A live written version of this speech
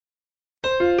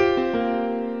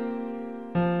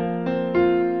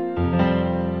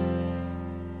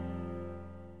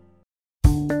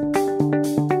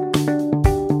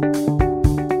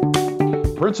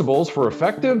Principles for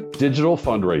Effective Digital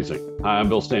Fundraising. Hi, I'm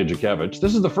Bill Stanczykiewicz.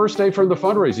 This is the first day from the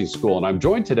Fundraising School, and I'm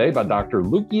joined today by Dr.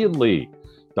 Lukia Lee.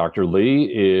 Dr.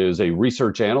 Lee is a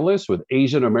research analyst with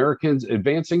Asian Americans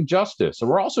Advancing Justice.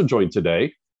 And we're also joined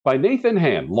today by Nathan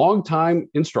Han, longtime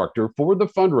instructor for the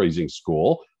Fundraising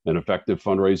School, an effective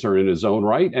fundraiser in his own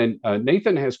right. And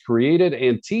Nathan has created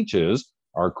and teaches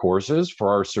our courses for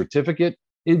our certificate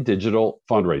in digital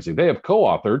fundraising. They have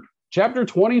co-authored Chapter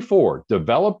 24,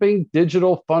 Developing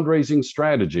Digital Fundraising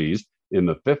Strategies in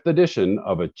the 5th edition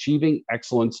of Achieving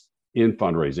Excellence in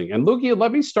Fundraising. And Lukia,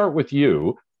 let me start with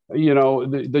you. You know,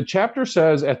 the chapter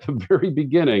says at the very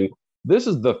beginning, this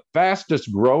is the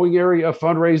fastest growing area of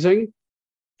fundraising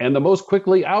and the most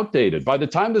quickly outdated. By the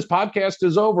time this podcast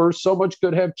is over, so much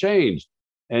could have changed.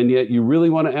 And yet you really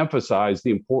want to emphasize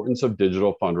the importance of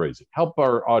digital fundraising. Help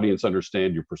our audience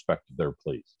understand your perspective there,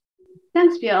 please.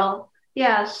 Thanks, Bill.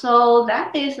 Yeah, so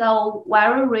that is a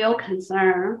very real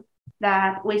concern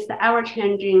that with the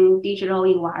ever-changing digital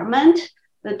environment,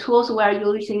 the tools we're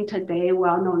using today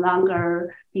will no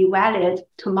longer be valid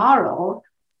tomorrow.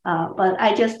 But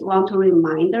I just want to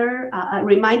remind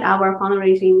our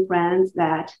fundraising friends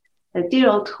that the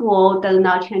digital tool does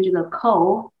not change the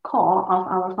core of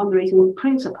our fundraising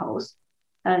principles.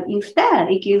 Instead,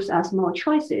 it gives us more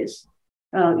choices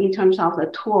in terms of the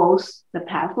tools, the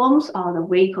platforms, or the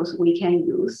vehicles we can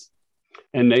use.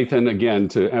 And Nathan, again,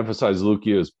 to emphasize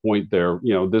Lukia's point there,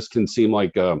 you know, this can seem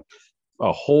like a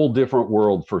whole different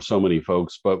world for so many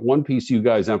folks. But one piece you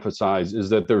guys emphasize is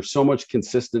that there's so much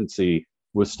consistency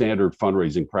with standard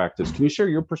fundraising practice. Can you share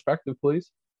your perspective,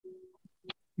 please?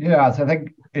 Yeah, so I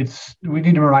think we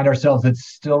need to remind ourselves it's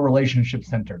still relationship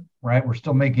centered, right? We're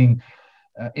still making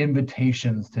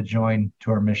invitations to join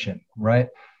to our mission, right?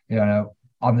 You know,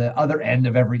 on the other end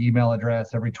of every email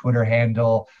address, every Twitter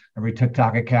handle, every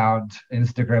TikTok account,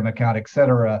 Instagram account, et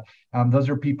cetera, those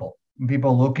are people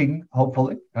looking,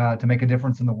 hopefully, to make a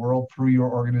difference in the world through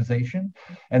your organization.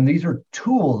 And these are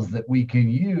tools that we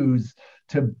can use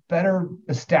to better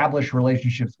establish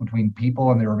relationships between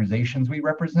people and the organizations we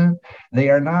represent. They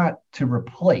are not to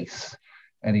replace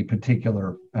any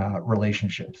particular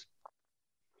relationships.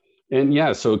 And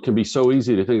yeah, so it can be so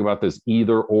easy to think about this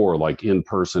either or, like in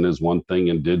person is one thing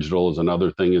and digital is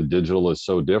another thing, and digital is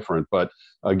so different. But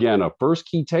again, a first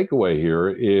key takeaway here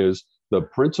is the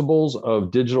principles of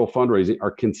digital fundraising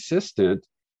are consistent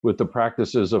with the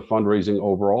practices of fundraising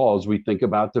overall as we think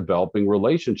about developing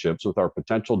relationships with our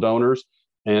potential donors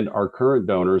and our current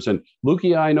donors. And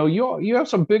Lukia, I know you have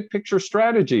some big picture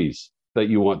strategies that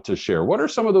you want to share. What are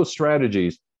some of those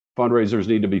strategies fundraisers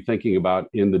need to be thinking about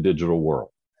in the digital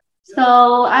world?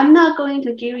 So I'm not going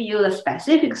to give you the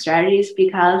specific strategies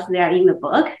because they are in the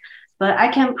book, but I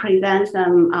can present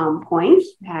some points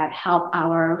that help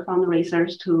our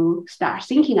fundraisers to start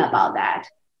thinking about that.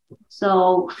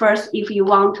 So first, if you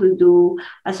want to do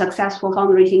a successful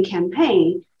fundraising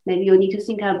campaign, maybe you need to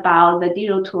think about the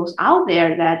digital tools out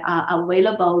there that are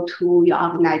available to your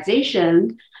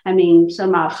organization. I mean,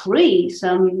 some are free,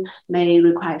 some may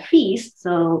require fees.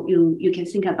 So you can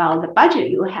think about the budget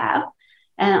you have.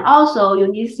 And also you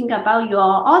need to think about your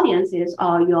audiences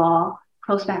or your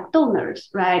prospect donors,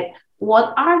 right?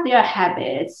 What are their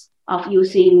habits of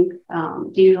using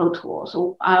digital tools?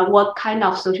 So, what kind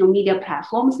of social media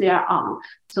platforms they are on?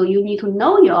 So you need to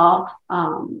know your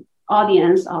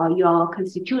audience or your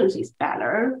constituencies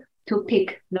better to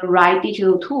pick the right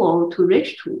digital tool to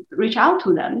reach out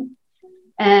to them.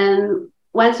 And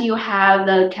once you have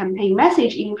the campaign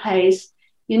message in place,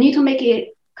 you need to make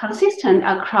it consistent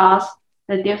across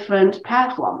the different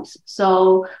platforms.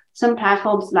 So some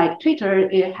platforms like Twitter,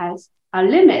 it has a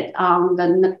limit on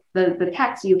the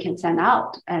text you can send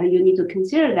out, and you need to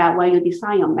consider that when you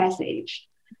design your message.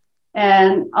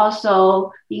 And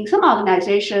also in some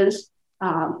organizations,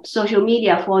 social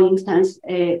media, for instance,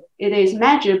 it is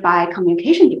measured by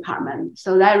communication department.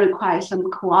 So that requires some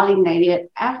coordinated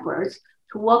efforts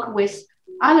to work with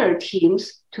other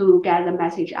teams to get the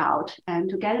message out and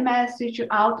to get the message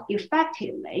out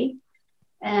effectively.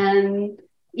 And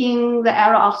in the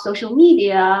era of social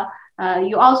media,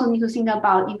 you also need to think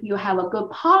about if you have a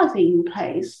good policy in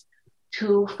place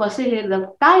to facilitate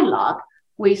the dialogue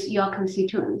with your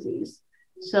constituencies.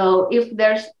 So if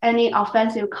there's any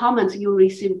offensive comments you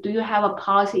receive, do you have a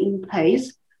policy in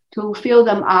place to fill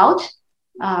them out?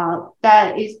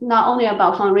 That is not only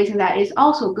about fundraising, that is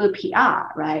also good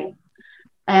PR, right?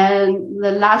 And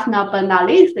the last but not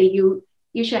least, you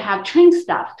should have trained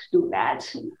staff to do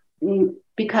that.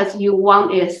 Because you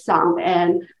want it sound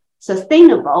and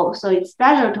sustainable. So it's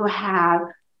better to have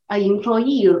an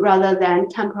employee rather than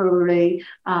temporary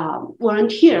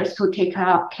volunteers to take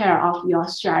care of your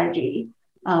strategy.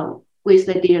 with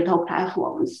the digital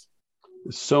platforms.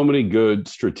 So many good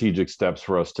strategic steps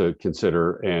for us to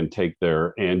consider and take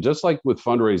there. And just like with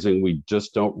fundraising, we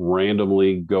just don't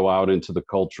randomly go out into the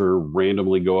culture,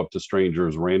 randomly go up to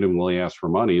strangers, randomly ask for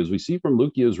money. As we see from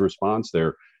Lukia's response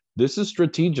there, this is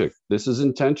strategic. This is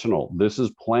intentional. This is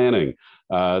planning.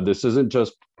 This isn't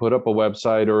just put up a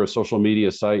website or a social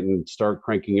media site and start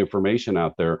cranking information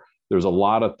out there. There's a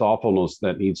lot of thoughtfulness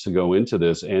that needs to go into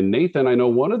this. And Nathan, I know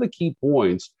one of the key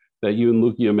points that you and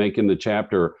Lukia make in the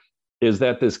chapter is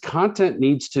that this content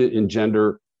needs to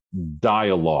engender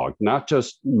dialogue, not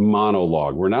just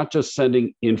monologue. We're not just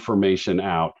sending information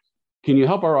out. Can you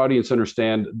help our audience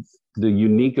understand the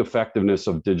unique effectiveness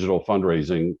of digital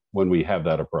fundraising when we have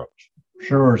that approach?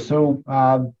 Sure. So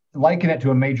liken it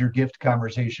to a major gift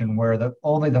conversation where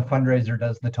only the fundraiser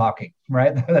does the talking,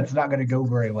 right? That's not going to go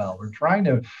very well. We're trying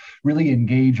to really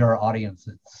engage our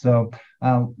audiences. So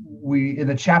we, in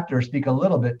the chapter, speak a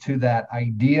little bit to that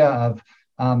idea of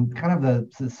kind of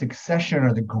the succession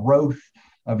or the growth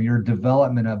of your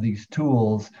development of these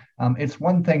tools. It's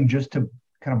one thing just to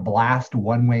kind of blast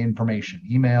one-way information,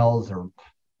 emails or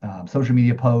social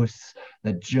media posts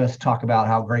that just talk about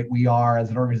how great we are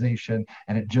as an organization,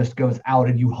 and it just goes out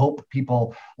and you hope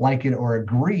people like it or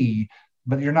agree,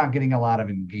 but you're not getting a lot of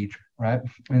engagement, right?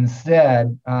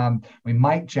 Instead, we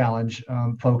might challenge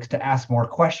folks to ask more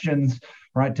questions,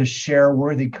 right? To share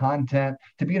worthy content,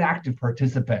 to be an active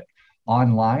participant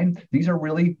online. These are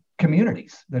really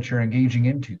communities that you're engaging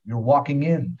into. You're walking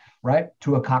in, right,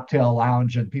 to a cocktail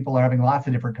lounge and people are having lots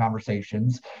of different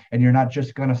conversations, and you're not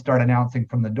just going to start announcing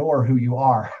from the door who you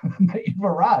are, that you've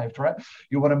arrived, right?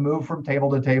 You want to move from table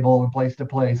to table and place to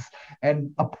place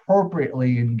and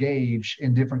appropriately engage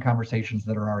in different conversations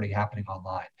that are already happening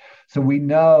online. So we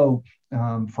know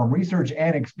from research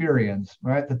and experience,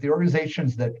 right, that the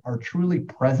organizations that are truly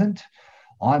present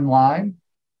online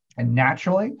and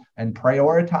naturally and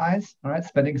prioritize, all right,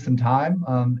 spending some time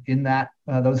in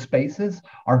those spaces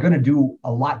are going to do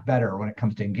a lot better when it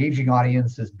comes to engaging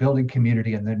audiences, building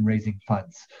community, and then raising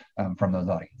funds from those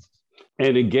audiences.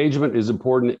 And engagement is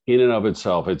important in and of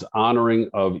itself. It's honoring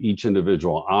of each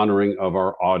individual, honoring of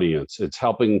our audience. It's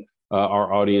helping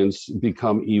our audience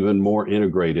become even more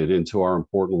integrated into our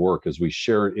important work as we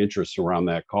share an interest around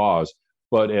that cause.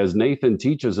 But as Nathan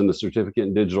teaches in the certificate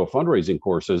in digital fundraising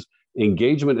courses,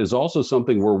 engagement is also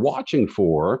something we're watching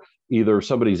for. Either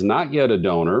somebody's not yet a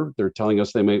donor, they're telling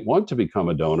us they may want to become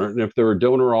a donor. And if they're a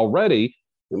donor already,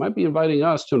 they might be inviting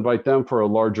us to invite them for a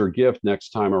larger gift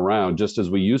next time around, just as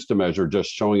we used to measure just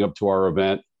showing up to our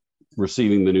event,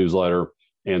 receiving the newsletter,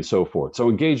 and so forth. So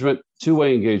engagement,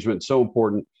 two-way engagement, so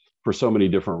important for so many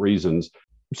different reasons.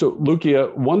 So,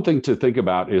 Lukia, one thing to think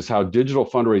about is how digital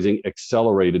fundraising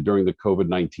accelerated during the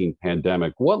COVID-19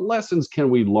 pandemic. What lessons can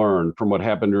we learn from what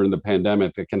happened during the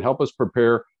pandemic that can help us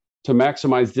prepare to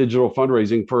maximize digital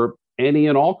fundraising for any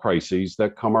and all crises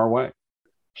that come our way?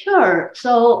 Sure.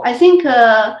 So I think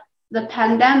the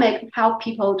pandemic helped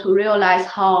people to realize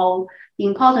how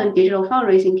important digital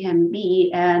fundraising can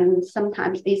be. And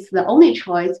sometimes it's the only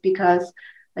choice because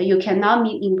you cannot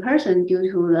meet in person due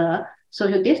to the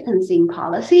social distancing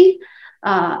policy.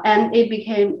 And it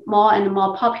became more and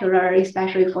more popular,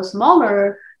 especially for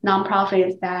smaller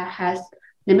nonprofits that has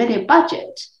limited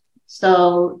budget.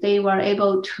 So they were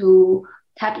able to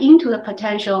tap into the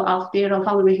potential of digital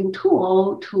fundraising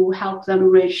tool to help them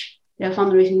reach their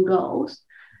fundraising goals.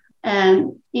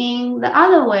 And in the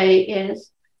other way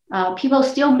is people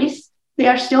they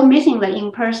are still missing the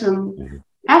in-person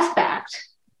aspect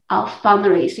of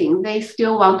fundraising. They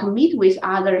still want to meet with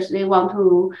others. They want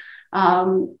to,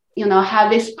 have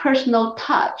this personal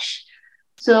touch.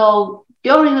 So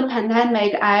during the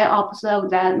pandemic, I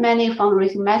observed that many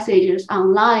fundraising messages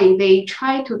online, they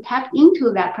try to tap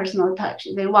into that personal touch.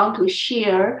 They want to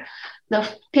share the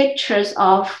pictures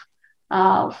of,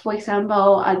 for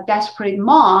example, a desperate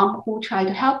mom who tried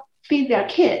to help feed their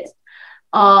kids.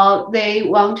 They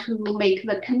want to make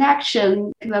the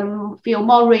connection, make them feel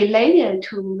more related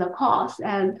to the cause.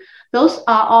 And those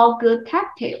are all good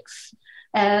tactics.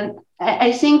 And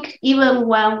I think even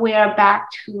when we are back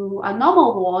to a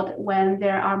normal world, when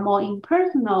there are more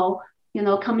impersonal,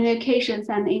 communications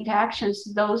and interactions,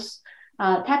 those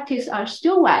tactics are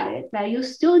still valid. That you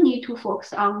still need to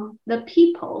focus on the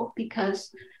people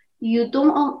because you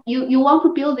want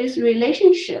to build this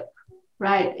relationship.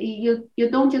 Right, you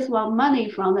don't just want money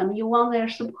from them. You want their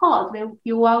support.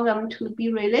 You want them to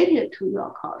be related to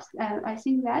your cause, and I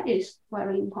think that is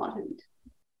very important.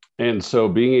 And so,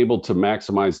 being able to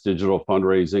maximize digital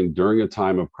fundraising during a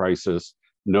time of crisis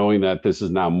knowing that this is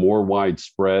now more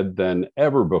widespread than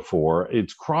ever before.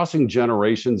 It's crossing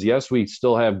generations. Yes, we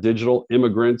still have digital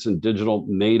immigrants and digital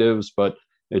natives, but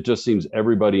it just seems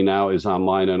everybody now is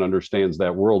online and understands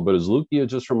that world. But as Lucia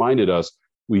just reminded us,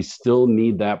 we still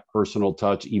need that personal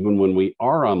touch, even when we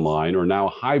are online or now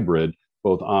hybrid,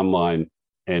 both online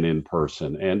and in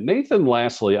person. And Nathan,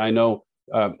 lastly, I know,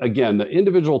 again, the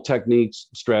individual techniques,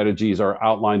 strategies are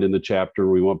outlined in the chapter.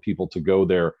 We want people to go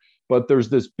there. But there's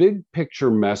this big picture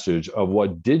message of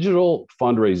what digital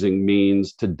fundraising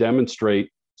means to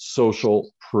demonstrate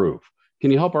social proof. Can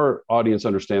you help our audience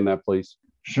understand that, please?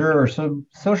 Sure. So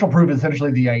social proof is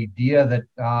essentially the idea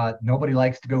that nobody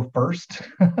likes to go first,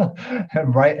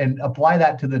 right? And apply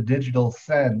that to the digital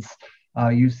sense.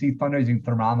 You see fundraising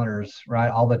thermometers, right,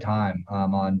 all the time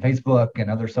on Facebook and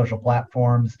other social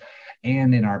platforms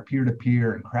and in our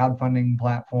peer-to-peer and crowdfunding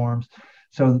platforms.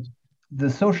 So the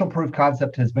social proof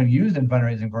concept has been used in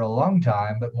fundraising for a long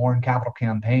time, but more in capital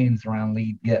campaigns around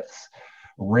lead gifts.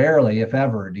 Rarely, if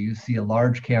ever, do you see a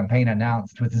large campaign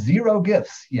announced with 0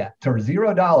 gifts yet, or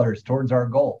 $0 towards our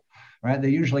goal, right? They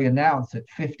usually announce at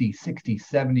 50, 60,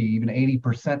 70, even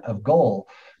 80% of goal,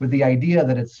 with the idea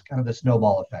that it's kind of the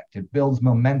snowball effect. It builds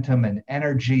momentum and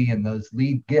energy, and those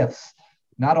lead gifts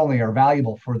not only are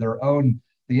valuable for their own,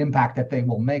 the impact that they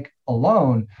will make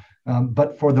alone,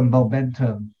 but for the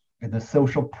momentum and the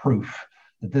social proof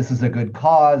that this is a good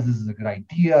cause, this is a good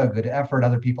idea, a good effort,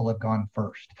 other people have gone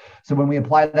first. So when we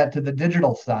apply that to the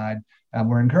digital side,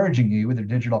 we're encouraging you with your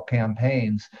digital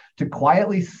campaigns to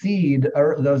quietly seed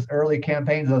those early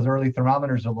campaigns, those early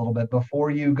thermometers a little bit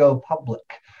before you go public,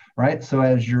 right? So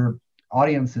as your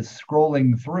audience is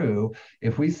scrolling through,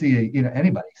 if we see,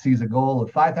 anybody sees a goal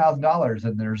of $5,000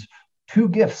 and there's 2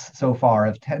 gifts so far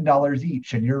of $10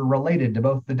 each, and you're related to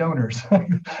both the donors,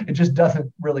 it just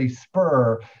doesn't really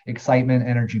spur excitement,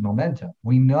 energy, momentum.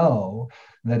 We know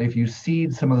that if you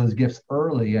seed some of those gifts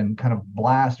early and kind of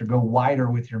blast or go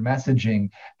wider with your messaging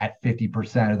at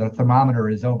 50%, or the thermometer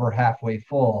is over halfway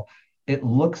full, it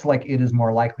looks like it is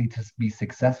more likely to be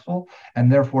successful.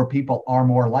 And therefore, people are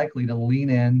more likely to lean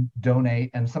in,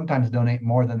 donate, and sometimes donate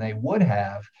more than they would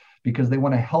have, because they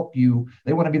want to help you.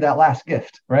 They want to be that last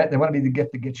gift, right? They want to be the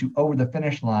gift that gets you over the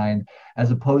finish line,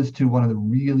 as opposed to one of the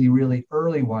really, really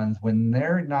early ones when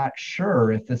they're not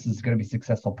sure if this is going to be a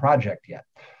successful project yet.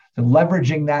 So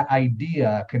leveraging that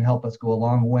idea can help us go a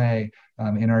long way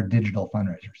in our digital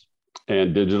fundraisers.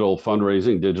 And digital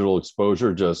fundraising, digital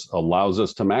exposure just allows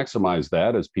us to maximize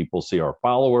that as people see our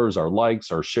followers, our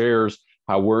likes, our shares,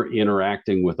 how we're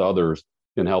interacting with others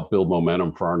can help build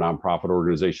momentum for our nonprofit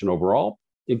organization overall,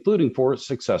 including for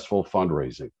successful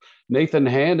fundraising. Nathan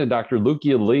Hand and Dr.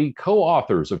 Lucia Lee,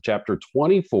 co-authors of Chapter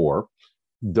 24,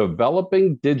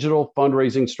 Developing Digital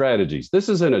Fundraising Strategies. This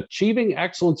is in Achieving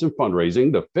Excellence in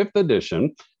Fundraising, the 5th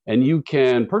edition, and you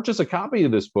can purchase a copy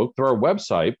of this book through our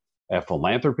website at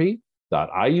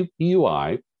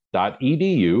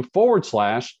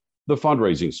philanthropy.iupui.edu/the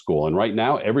fundraising school. And right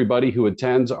now, everybody who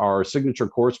attends our signature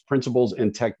course, Principles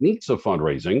and Techniques of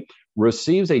Fundraising,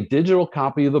 receives a digital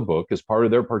copy of the book as part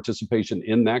of their participation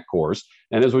in that course.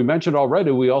 And as we mentioned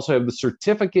already, we also have the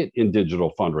certificate in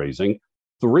digital fundraising,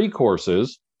 3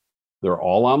 courses. They're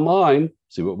all online.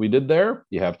 See what we did there?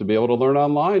 You have to be able to learn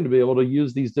online to be able to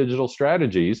use these digital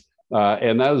strategies.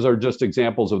 And those are just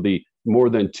examples of the more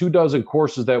than 24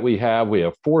 courses that we have. We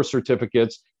have 4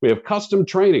 certificates. We have custom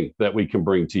training that we can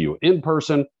bring to you in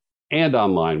person and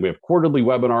online. We have quarterly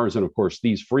webinars and, of course,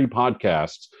 these free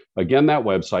podcasts. Again, that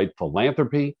website,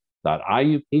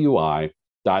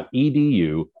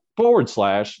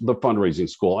 philanthropy.iupui.edu/the fundraising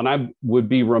school. And I would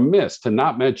be remiss to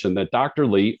not mention that Dr.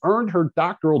 Lee earned her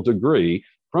doctoral degree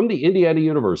from the Indiana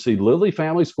University Lilly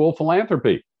Family School of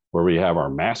Philanthropy, where we have our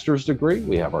master's degree,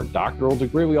 we have our doctoral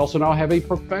degree, we also now have a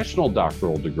professional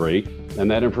doctoral degree,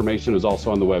 and that information is also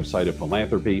on the website at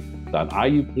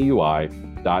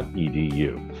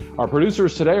philanthropy.iupui.edu. Our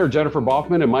producers today are Jennifer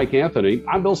Boffman and Mike Anthony.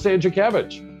 I'm Bill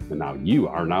Stanczykiewicz, and now you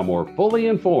are now more fully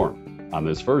informed on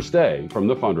this first day from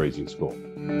the Fundraising School.